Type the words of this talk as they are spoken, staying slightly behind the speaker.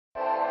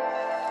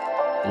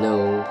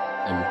Hello,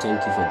 and thank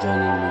you for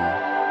joining me,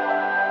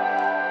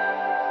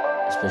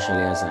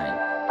 especially as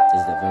this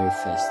is the very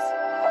first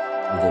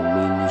of the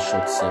many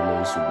short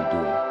sermons we'll be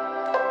doing.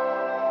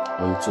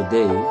 On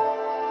today,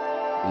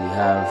 we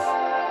have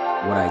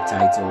what I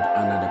titled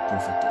Anna the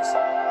Prophetess.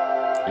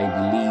 I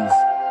believe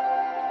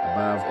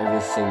above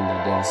everything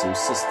that there are some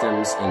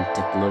systems and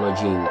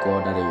technology in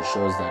God that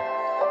ensures that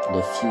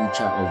the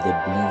future of the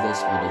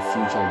believers or the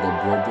future of the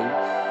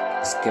brethren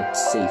is kept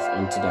safe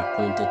until the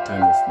appointed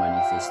time of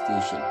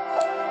manifestation,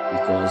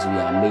 because we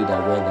are made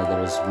aware that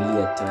there is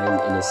really a time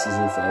and a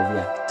season for every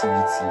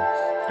activity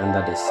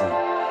under the sun,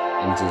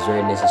 and it is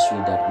very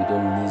necessary that we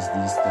don't miss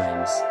these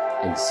times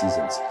and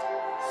seasons.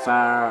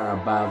 Far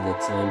above the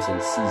times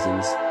and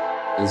seasons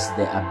is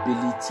the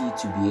ability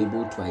to be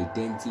able to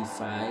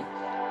identify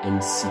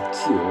and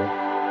secure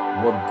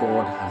what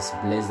God has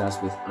blessed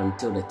us with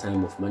until the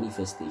time of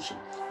manifestation.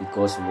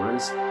 Because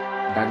once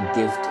that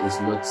gift is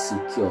not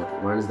secured,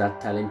 once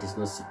that talent is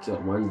not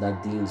secured, once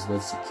that deal is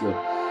not secured,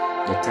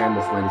 the time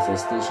of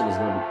manifestation is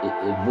not,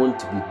 it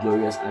won't be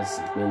glorious as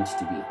it's meant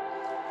to be.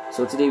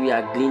 So today we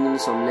are gleaning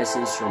some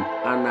lessons from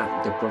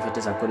Anna the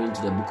prophetess according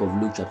to the book of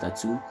Luke chapter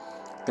 2,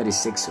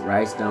 36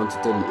 right down to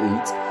 38.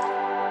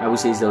 I would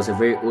say there was a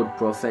very old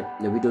prophet,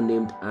 a widow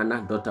named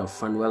Anna, daughter of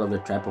Phanuel of the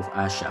tribe of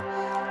Asher.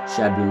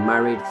 She had been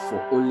married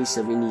for only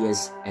 7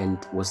 years and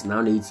was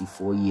now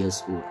 84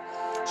 years old.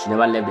 She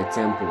never left the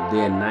temple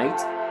day and night.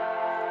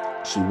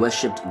 She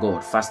worshipped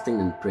God,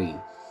 fasting and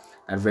praying.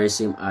 That very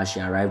same hour she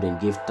arrived and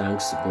gave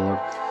thanks to God,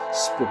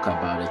 spoke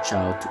about a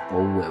child to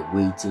all who were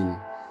waiting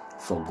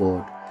for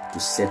God to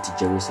set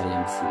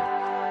Jerusalem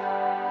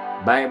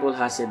free. Bible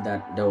has said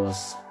that there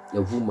was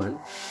a woman,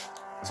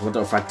 as a matter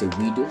of fact a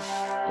widow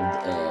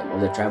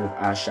of the tribe of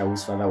Asher,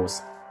 whose father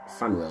was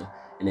Phanuel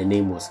and her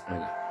name was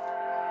Anna.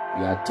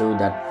 We are told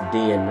that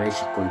day and night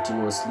she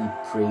continuously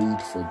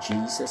prayed for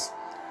Jesus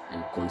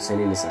and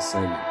concerning his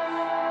assignment.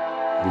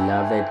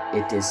 Beloved,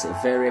 it is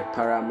very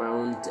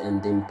paramount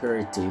and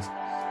imperative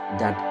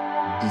that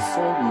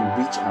before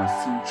we reach our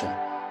future,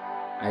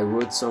 I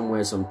wrote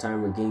somewhere some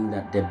time ago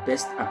that the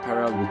best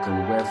apparel we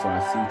can wear for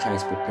our future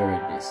is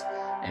preparedness.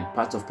 And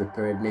part of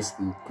preparedness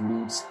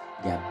includes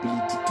the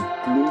ability to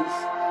clothe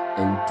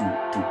and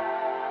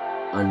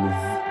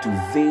to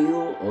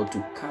veil or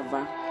to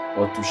cover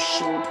or to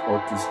shield or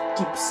to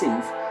keep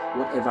safe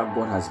whatever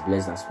God has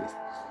blessed us with.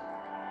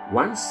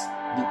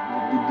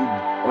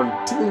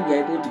 Until we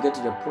are able to get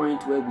to the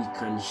point where we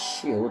can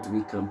shield,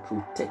 we can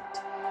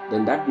protect,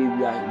 then that way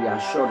we are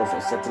assured of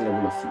a certain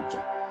level of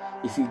future.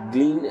 If we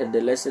glean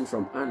the lesson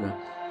from Anna,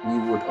 we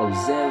would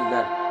observe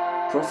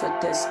that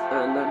prophetess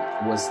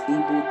Anna was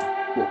able to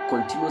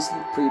continuously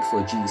prayed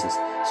for Jesus.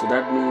 So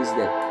that means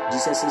that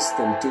Jesus'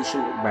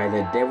 temptation by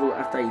the devil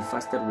after he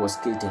fasted was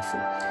catered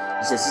for.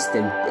 Jesus'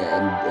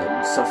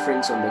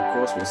 sufferings on the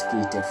cross was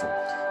catered for,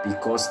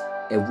 because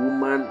a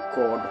woman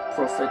called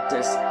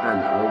prophetess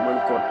Anna, a woman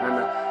called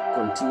Anna,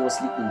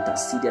 continuously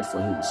interceded for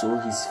him. So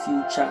his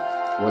future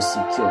was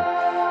secure.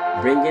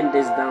 Bringing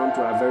this down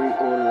to our very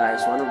own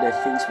lives, one of the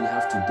things we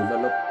have to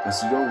develop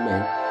as young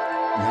men,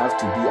 we have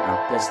to be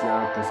our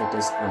personal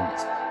prophetess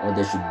Annas, or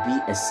there should be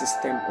a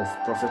system of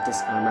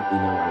prophetess Anna in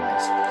our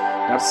lives.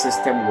 That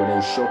system would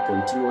ensure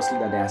continuously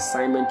that the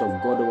assignment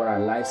of God over our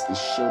lives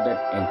is shielded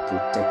and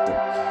protected,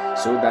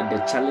 so that the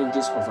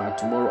challenges of our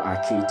tomorrow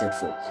are catered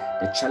for.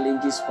 The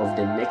challenges of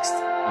the next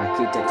are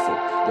catered for.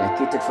 They are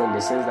catered for in the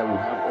sense that we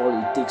have all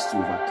it takes to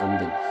overcome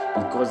them,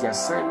 because the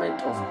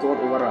assignment of God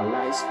over our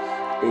lives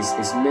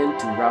is meant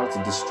to rout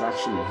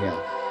distraction in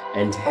hell,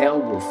 and hell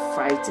will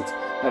fight it.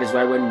 That is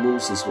why when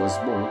Moses was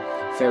born,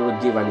 Pharaoh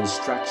gave an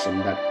instruction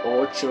that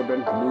all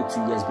children below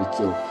 2 years be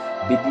killed.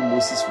 Baby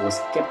Moses was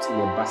kept in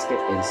a basket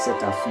and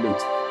set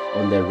afloat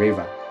on the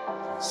river.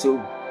 So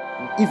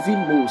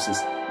even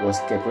Moses was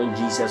kept. When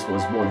Jesus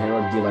was born,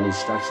 Herod gave an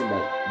instruction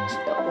that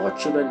all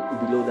children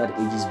below that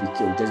ages be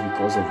killed just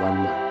because of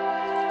one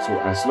man. So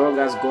as long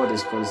as God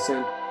is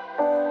concerned,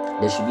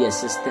 there should be a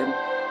system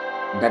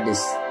that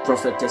is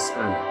prophetess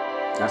Anna.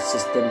 That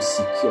system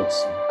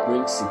secures,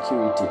 brings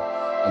security,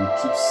 and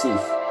keeps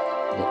safe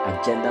the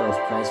agenda of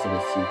Christ for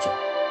the future.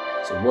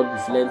 So what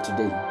we've learned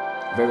today,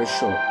 very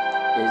short,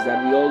 is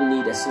that we all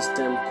need a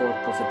system called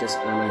prophetess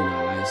Anna in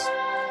our lives,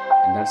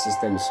 and that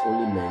system is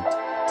only meant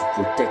to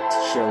protect,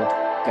 shield,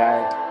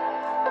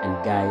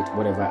 guide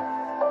whatever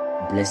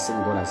blessing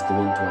God has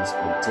given to us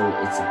until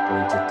its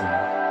appointed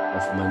time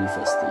of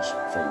manifestation.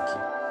 Thank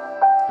you.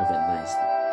 Have a nice day.